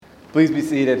Please be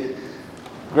seated.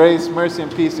 Grace, mercy,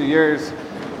 and peace are yours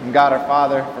from God our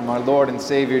Father, from our Lord and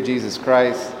Savior Jesus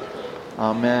Christ.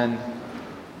 Amen.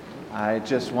 I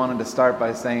just wanted to start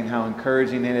by saying how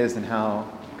encouraging it is and how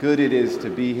good it is to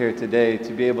be here today,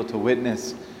 to be able to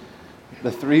witness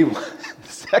the three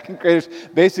second graders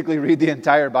basically read the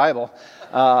entire Bible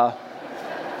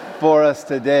for us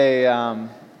today.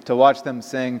 To watch them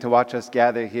sing, to watch us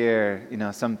gather here,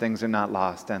 some things are not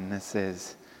lost, and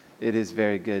it is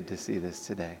very good to see this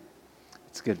today.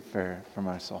 It's good from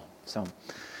our soul. So,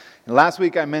 last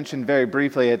week I mentioned very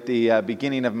briefly at the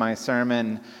beginning of my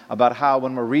sermon about how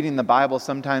when we're reading the Bible,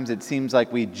 sometimes it seems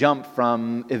like we jump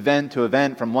from event to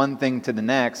event, from one thing to the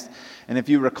next. And if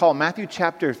you recall, Matthew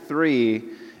chapter 3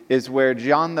 is where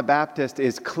John the Baptist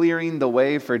is clearing the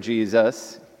way for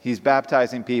Jesus. He's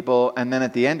baptizing people, and then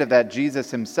at the end of that,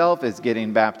 Jesus himself is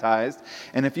getting baptized.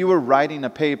 And if you were writing a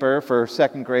paper for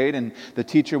second grade and the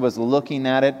teacher was looking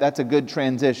at it, that's a good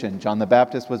transition. John the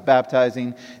Baptist was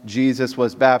baptizing, Jesus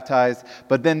was baptized.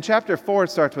 But then chapter 4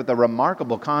 starts with a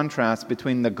remarkable contrast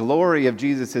between the glory of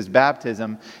Jesus'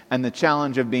 baptism and the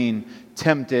challenge of being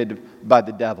tempted by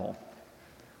the devil.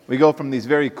 We go from these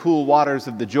very cool waters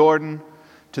of the Jordan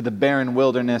to the barren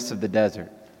wilderness of the desert,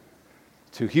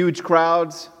 to huge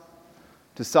crowds,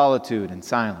 to solitude and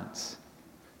silence,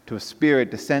 to a spirit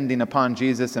descending upon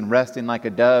Jesus and resting like a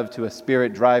dove, to a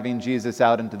spirit driving Jesus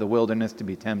out into the wilderness to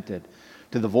be tempted,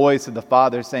 to the voice of the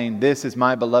Father saying, "This is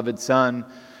my beloved Son,"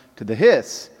 to the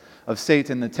hiss of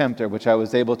Satan the tempter, which I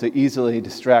was able to easily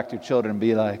distract your children and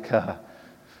be like,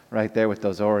 right there with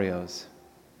those Oreos.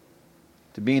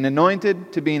 To being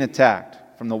anointed, to being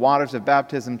attacked, from the waters of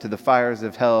baptism to the fires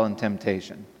of hell and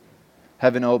temptation.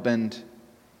 Heaven opened,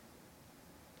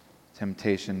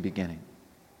 temptation beginning.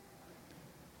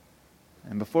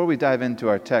 And before we dive into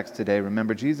our text today,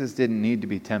 remember, Jesus didn't need to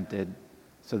be tempted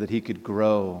so that he could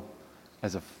grow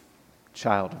as a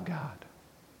child of God.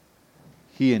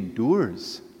 He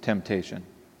endures temptation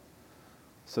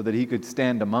so that he could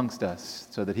stand amongst us,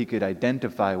 so that he could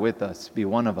identify with us, be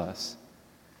one of us,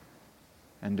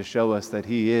 and to show us that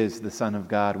he is the Son of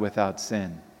God without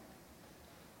sin.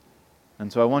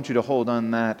 And so I want you to hold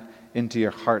on that into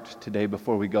your heart today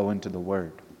before we go into the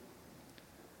Word.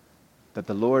 That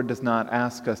the Lord does not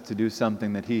ask us to do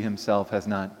something that he himself has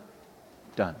not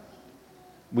done.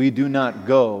 We do not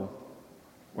go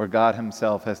where God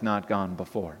himself has not gone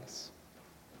before us.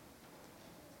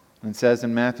 And it says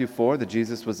in Matthew 4 that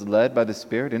Jesus was led by the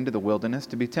Spirit into the wilderness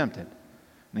to be tempted.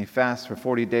 And he fasts for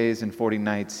 40 days and 40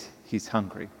 nights. He's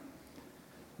hungry.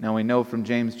 Now we know from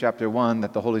James chapter 1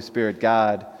 that the Holy Spirit,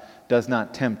 God, does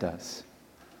not tempt us.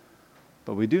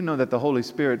 But we do know that the Holy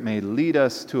Spirit may lead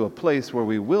us to a place where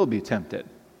we will be tempted.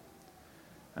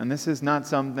 And this is not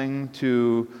something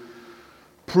to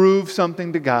prove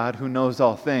something to God who knows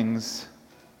all things.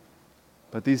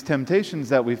 But these temptations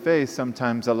that we face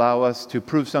sometimes allow us to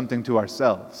prove something to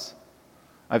ourselves.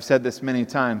 I've said this many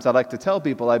times. I like to tell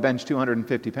people I bench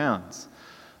 250 pounds.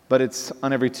 But it's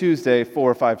on every Tuesday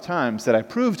 4 or 5 times that I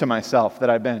prove to myself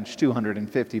that I bench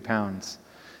 250 pounds.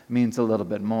 It means a little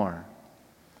bit more.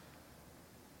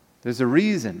 There's a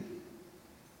reason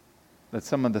that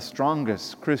some of the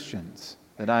strongest Christians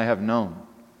that I have known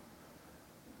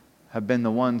have been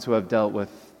the ones who have dealt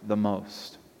with the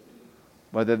most.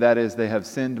 Whether that is they have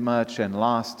sinned much and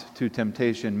lost to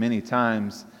temptation many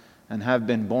times and have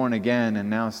been born again and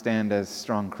now stand as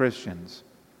strong Christians.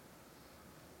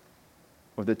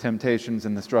 Or the temptations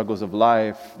and the struggles of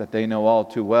life that they know all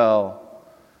too well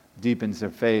deepens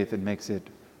their faith and makes it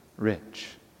rich.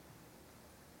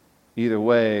 Either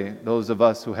way, those of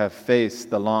us who have faced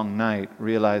the long night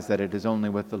realize that it is only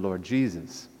with the Lord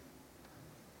Jesus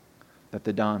that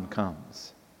the dawn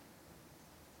comes.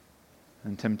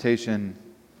 And temptation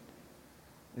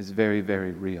is very,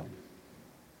 very real.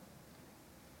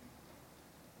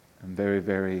 And very,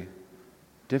 very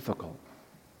difficult,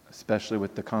 especially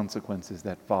with the consequences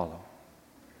that follow.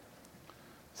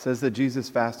 It says that Jesus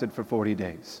fasted for 40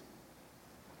 days.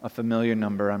 A familiar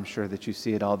number, I'm sure that you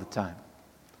see it all the time.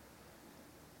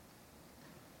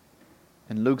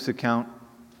 In Luke's account,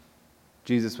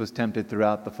 Jesus was tempted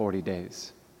throughout the 40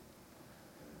 days.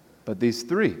 But these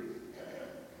three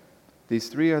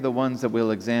are the ones that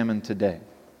we'll examine today.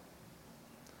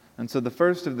 And so the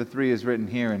first of the three is written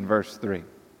here in verse 3.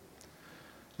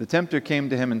 The tempter came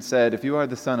to him and said, "If you are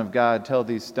the Son of God, tell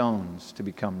these stones to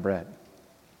become bread."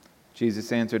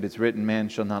 Jesus answered, "It's written, man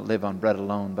shall not live on bread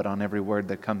alone, but on every word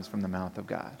that comes from the mouth of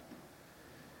God."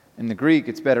 In the Greek,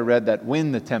 it's better read that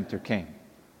when the tempter came.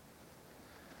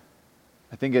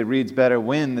 I think it reads better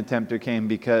when the tempter came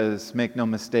because, make no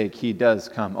mistake, he does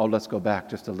come. Oh, let's go back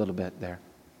just a little bit there.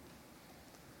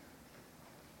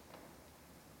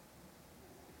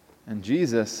 And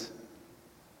Jesus,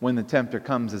 when the tempter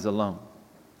comes, is alone.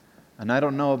 And I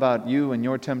don't know about you and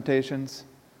your temptations,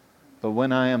 but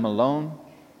when I am alone,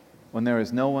 when there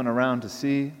is no one around to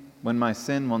see, when my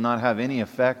sin will not have any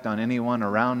effect on anyone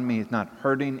around me, it's not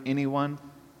hurting anyone,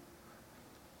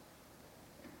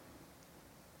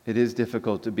 it is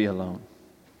difficult to be alone.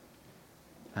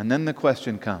 And then the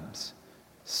question comes,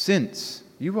 since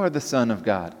you are the Son of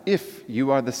God, if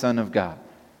you are the Son of God,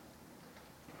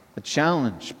 a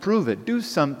challenge, prove it, do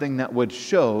something that would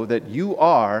show that you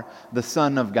are the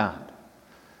Son of God.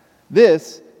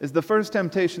 This is the first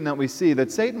temptation that we see,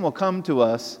 that Satan will come to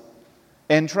us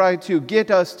and try to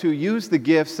get us to use the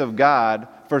gifts of God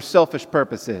for selfish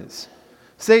purposes.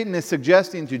 Satan is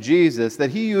suggesting to Jesus that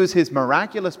he use his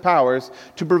miraculous powers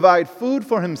to provide food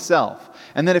for himself,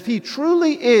 and that if he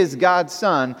truly is God's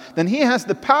Son, then he has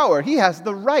the power, he has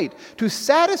the right to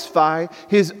satisfy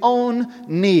his own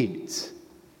needs.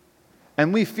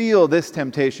 And we feel this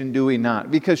temptation, do we not?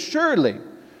 Because surely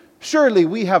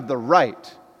we have the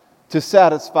right to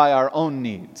satisfy our own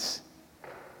needs.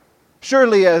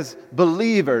 Surely as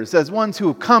believers, as ones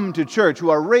who come to church, who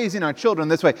are raising our children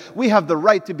this way, we have the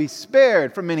right to be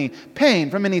spared from any pain,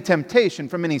 from any temptation,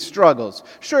 from any struggles.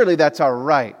 Surely that's our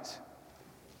right.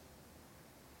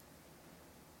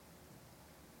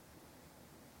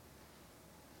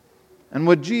 And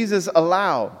would Jesus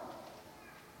allow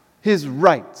his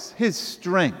rights, his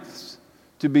strengths,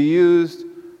 to be used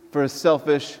for a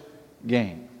selfish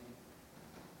gain?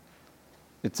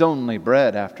 It's only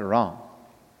bread after all.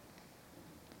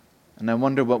 And I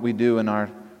wonder what we do in our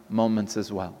moments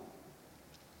as well.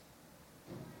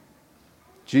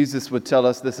 Jesus would tell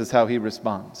us this is how he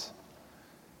responds.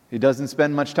 He doesn't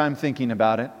spend much time thinking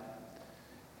about it.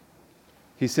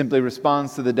 He simply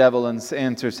responds to the devil and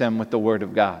answers him with the word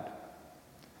of God.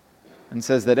 And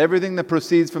says that everything that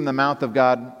proceeds from the mouth of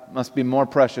God must be more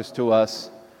precious to us,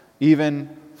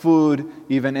 even food,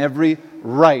 even every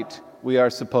right we are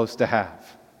supposed to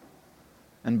have.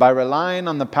 And by relying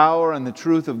on the power and the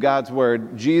truth of God's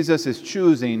word, Jesus is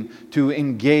choosing to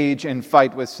engage and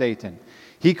fight with Satan.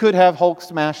 He could have Hulk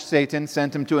smashed Satan,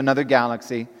 sent him to another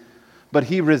galaxy, but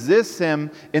he resists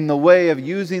him in the way of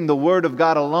using the word of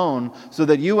God alone, so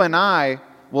that you and I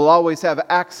will always have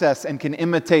access and can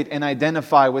imitate and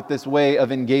identify with this way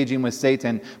of engaging with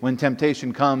Satan when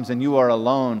temptation comes and you are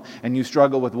alone and you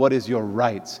struggle with what is your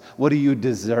rights, what do you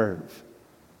deserve.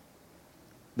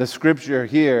 The scripture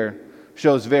here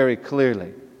shows very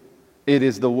clearly it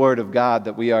is the word of God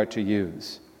that we are to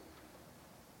use.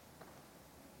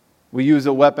 We use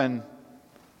a weapon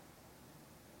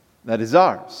that is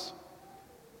ours,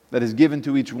 that is given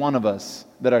to each one of us,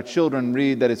 that our children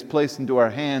read, that is placed into our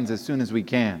hands as soon as we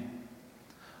can.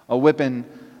 A weapon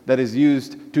that is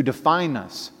used to define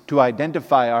us, to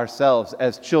identify ourselves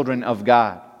as children of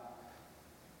God.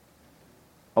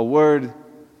 A word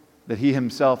that he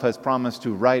himself has promised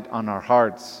to write on our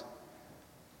hearts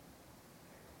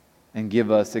and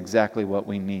give us exactly what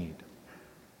we need.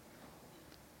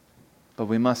 But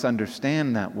we must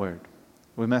understand that word.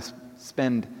 We must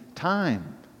spend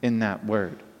time in that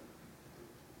word.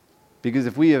 Because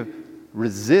if we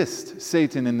resist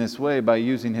Satan in this way by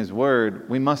using his word,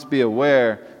 we must be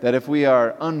aware that if we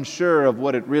are unsure of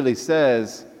what it really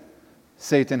says,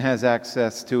 Satan has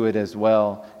access to it as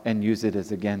well and use it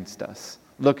as against us.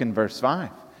 Look in verse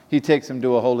 5. He takes him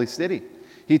to a holy city.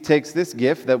 He takes this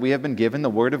gift that we have been given, the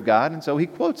Word of God, and so he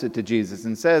quotes it to Jesus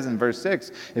and says in verse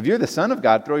 6, if you're the Son of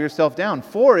God, throw yourself down,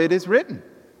 for it is written.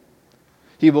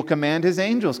 He will command his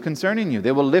angels concerning you.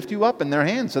 They will lift you up in their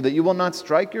hands so that you will not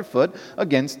strike your foot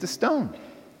against a stone.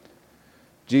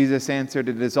 Jesus answered,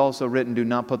 it is also written, do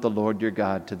not put the Lord your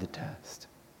God to the test.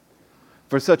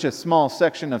 For such a small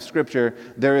section of Scripture,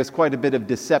 there is quite a bit of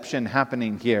deception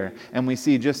happening here, and we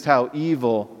see just how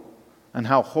evil and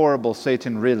how horrible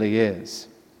Satan really is.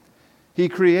 He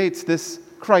creates this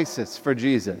crisis for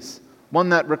Jesus, one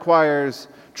that requires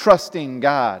trusting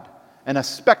God and a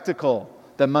spectacle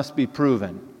that must be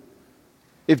proven.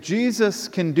 If Jesus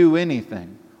can do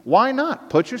anything, why not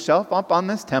put yourself up on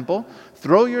this temple,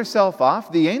 throw yourself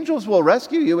off, the angels will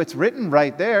rescue you, it's written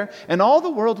right there, and all the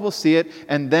world will see it,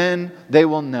 and then they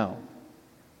will know.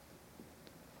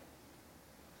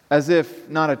 As if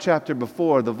not a chapter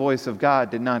before, the voice of God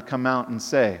did not come out and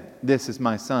say, this is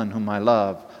my Son whom I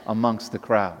love, amongst the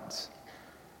crowds.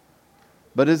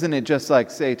 But isn't it just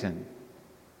like Satan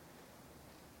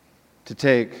to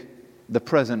take the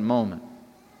present moment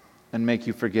and make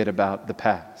you forget about the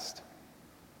past?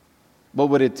 What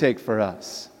would it take for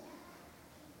us?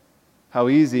 How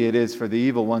easy it is for the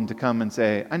evil one to come and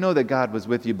say, I know that God was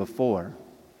with you before,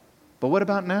 but what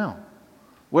about now?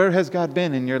 Where has God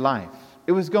been in your life?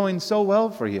 It was going so well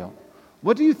for you.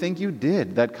 What do you think you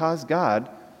did that caused God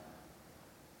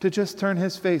to just turn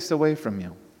his face away from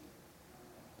you?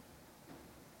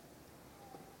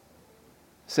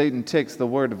 Satan takes the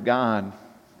word of God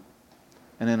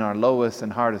and in our lowest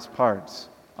and hardest parts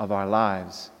of our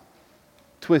lives,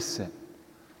 twists it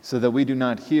so that we do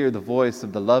not hear the voice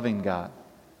of the loving God.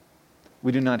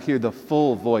 We do not hear the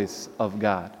full voice of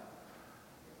God,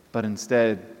 but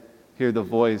instead hear the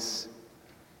voice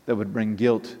that would bring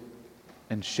guilt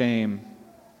and shame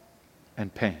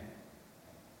and pain.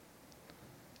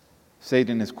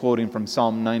 Satan is quoting from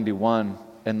Psalm 91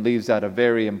 and leaves out a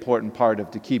very important part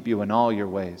of to keep you in all your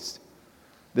ways.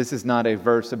 This is not a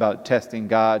verse about testing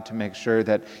God to make sure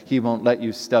that he won't let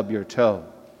you stub your toe.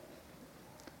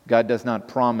 God does not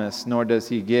promise, nor does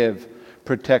he give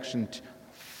protection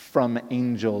from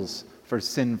angels for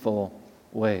sinful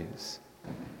ways.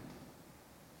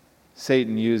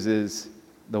 Satan uses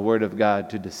the word of God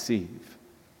to deceive.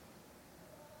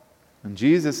 And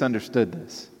Jesus understood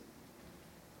this.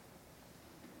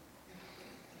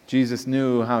 Jesus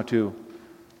knew how to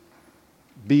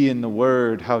be in the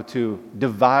Word, how to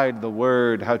divide the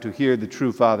Word, how to hear the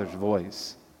true Father's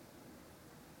voice.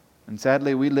 And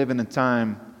sadly, we live in a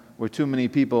time where too many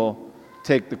people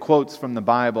take the quotes from the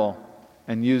Bible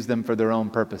and use them for their own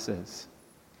purposes.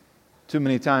 Too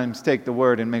many times take the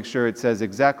Word and make sure it says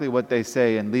exactly what they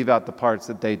say and leave out the parts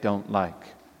that they don't like.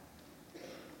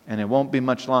 And it won't be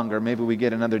much longer, maybe we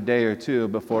get another day or two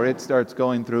before it starts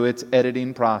going through its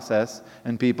editing process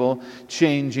and people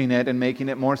changing it and making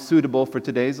it more suitable for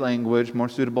today's language, more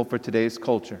suitable for today's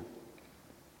culture.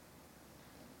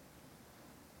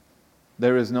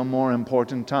 There is no more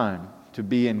important time to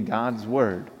be in God's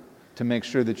Word, to make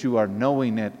sure that you are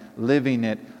knowing it, living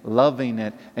it, loving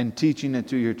it, and teaching it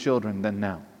to your children than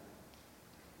now.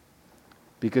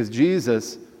 Because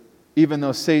Jesus, even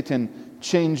though Satan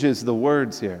changes the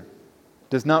words here,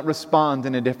 does not respond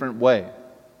in a different way.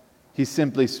 He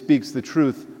simply speaks the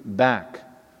truth back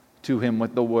to him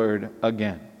with the word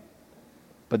again,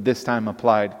 but this time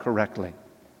applied correctly.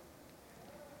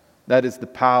 That is the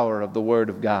power of the Word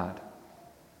of God.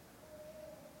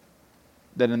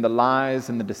 That in the lies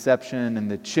and the deception and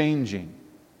the changing,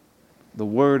 the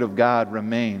Word of God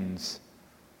remains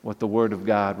what the Word of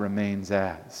God remains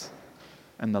as.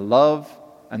 And the love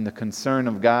and the concern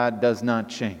of God does not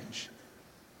change.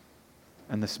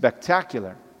 And the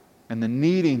spectacular and the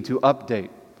needing to update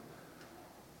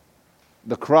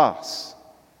the cross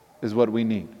is what we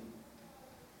need.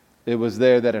 It was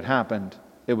there that it happened.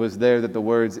 It was there that the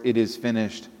words, "It is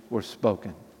finished," were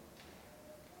spoken.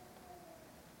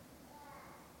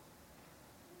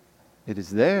 It is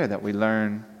there that we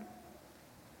learn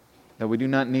that we do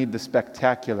not need the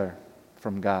spectacular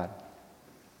from God,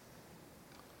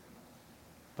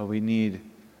 but we need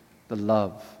the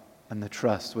love and the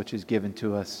trust which is given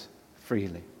to us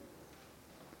freely.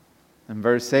 In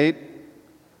verse 8,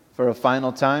 for a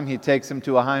final time, he takes him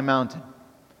to a high mountain.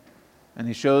 And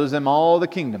he shows him all the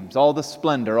kingdoms, all the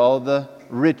splendor, all the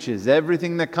riches,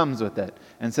 everything that comes with it.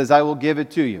 And says, "I will give it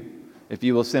to you if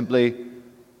you will simply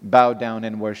bow down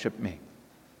and worship me."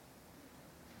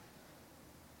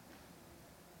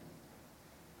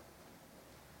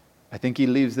 I think he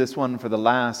leaves this one for the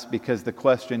last because the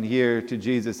question here to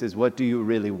Jesus is, what do you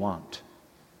really want?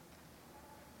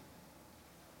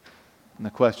 And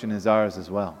the question is ours as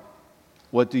well.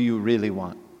 What do you really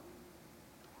want?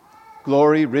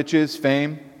 Glory, riches,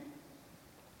 fame,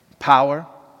 power.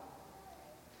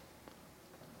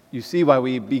 You see why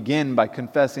we begin by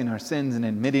confessing our sins and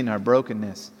admitting our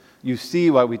brokenness. You see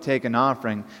why we take an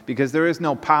offering, because there is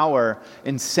no power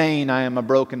in saying I am a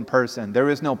broken person. There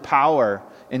is no power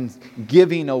in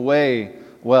giving away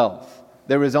wealth.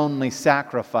 There is only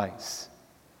sacrifice.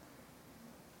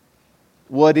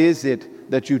 What is it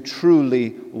that you truly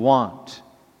want?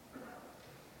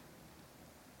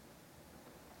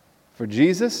 For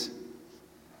Jesus,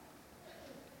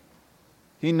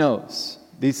 He knows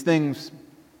these things,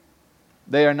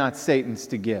 they are not Satan's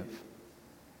to give.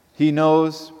 He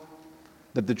knows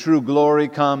that the true glory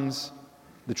comes,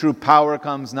 the true power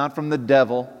comes not from the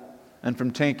devil and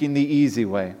from taking the easy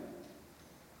way.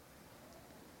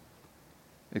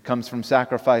 It comes from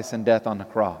sacrifice and death on the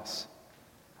cross.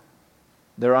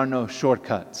 There are no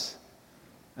shortcuts.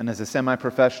 And as a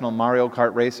semi-professional Mario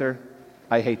Kart racer,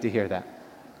 I hate to hear that.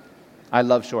 I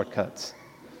love shortcuts.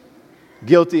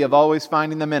 Guilty of always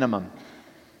finding the minimum.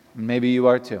 Maybe you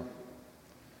are too.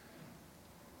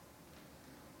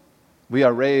 We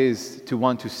are raised to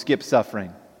want to skip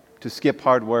suffering, to skip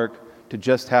hard work, to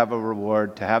just have a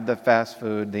reward, to have the fast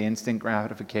food, the instant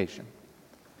gratification.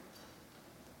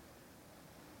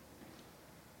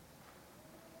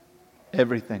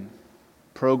 everything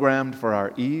programmed for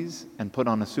our ease and put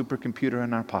on a supercomputer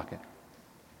in our pocket.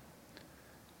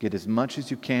 Get as much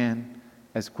as you can,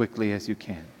 as quickly as you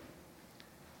can.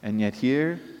 And yet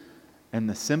here, in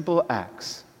the simple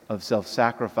acts of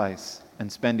self-sacrifice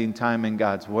and spending time in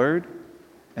God's Word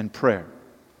and prayer,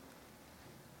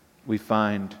 we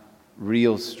find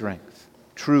real strength,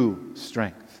 true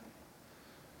strength.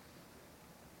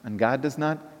 And God does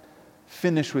not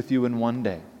finish with you in one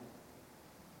day.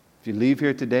 If you leave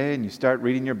here today and you start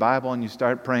reading your Bible and you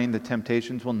start praying, the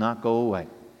temptations will not go away.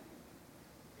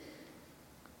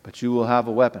 But you will have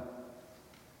a weapon.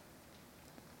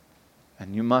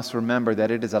 And you must remember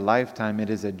that it is a lifetime, it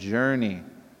is a journey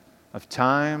of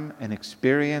time and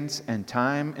experience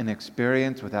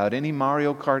without any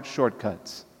Mario Kart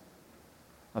shortcuts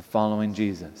of following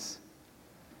Jesus.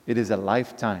 It is a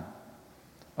lifetime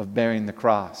of bearing the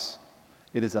cross.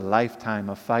 It is a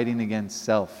lifetime of fighting against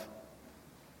self.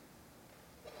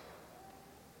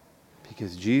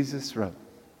 Because Jesus wrote,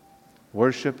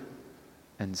 worship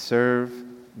and serve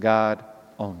God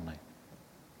only.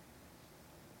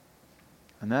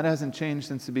 And that hasn't changed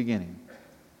since the beginning.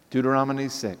 Deuteronomy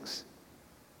 6.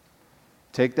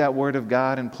 Take that word of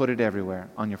God and put it everywhere.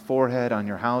 On your forehead, on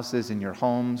your houses, in your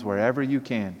homes, wherever you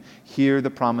can. Hear the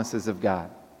promises of God.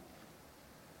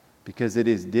 Because it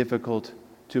is difficult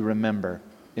to remember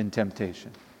in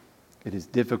temptation. It is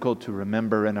difficult to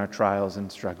remember in our trials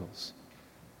and struggles.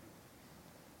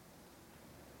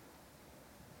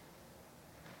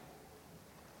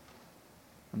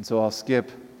 And so I'll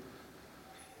skip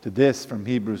to this from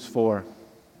Hebrews 4.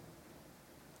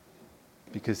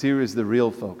 Because here is the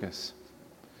real focus.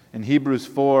 In Hebrews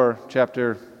 4,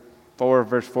 chapter 4,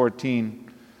 verse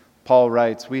 14, Paul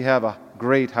writes, we have a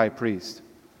great high priest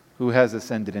who has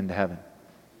ascended into heaven,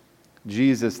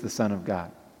 Jesus, the Son of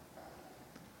God.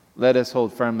 Let us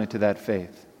hold firmly to that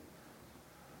faith.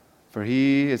 For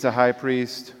he is a high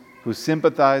priest who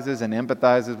sympathizes and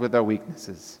empathizes with our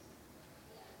weaknesses.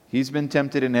 He's been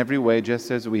tempted in every way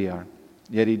just as we are,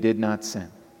 yet he did not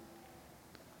sin.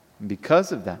 And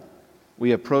because of that,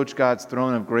 we approach God's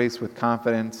throne of grace with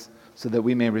confidence so that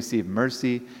we may receive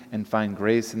mercy and find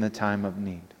grace in the time of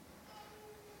need.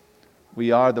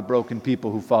 We are the broken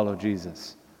people who follow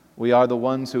Jesus. We are the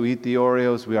ones who eat the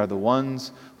Oreos. We are the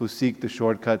ones who seek the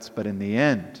shortcuts. But in the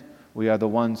end, we are the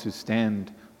ones who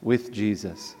stand with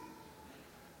Jesus.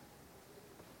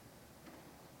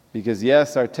 Because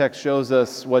yes, our text shows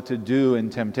us what to do in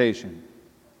temptation,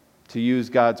 to use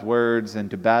God's words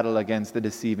and to battle against the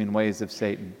deceiving ways of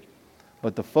Satan.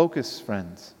 But the focus,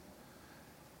 friends,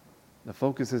 the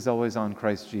focus is always on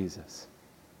Christ Jesus.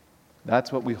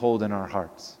 That's what we hold in our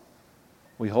hearts.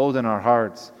 We hold in our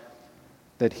hearts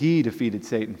that He defeated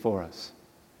Satan for us,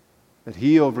 that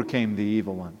He overcame the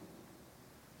evil one,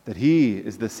 that He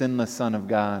is the sinless Son of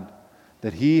God,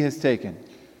 that He has taken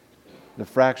the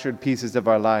fractured pieces of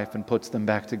our life and puts them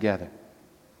back together,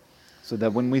 so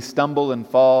that when we stumble and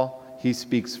fall, He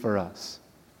speaks for us.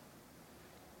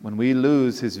 When we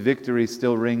lose, His victory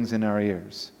still rings in our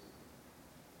ears.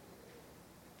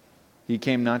 He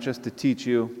came not just to teach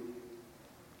you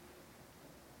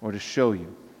or to show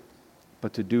you,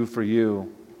 but to do for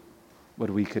you what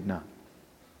we could not.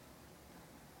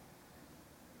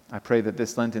 I pray that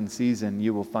this Lenten season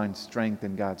you will find strength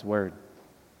in God's Word,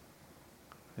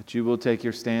 that you will take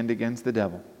your stand against the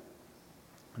devil,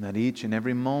 and that each and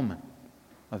every moment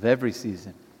of every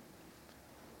season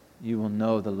you will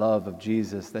know the love of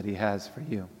Jesus that He has for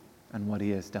you and what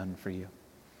He has done for you.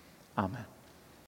 Amen.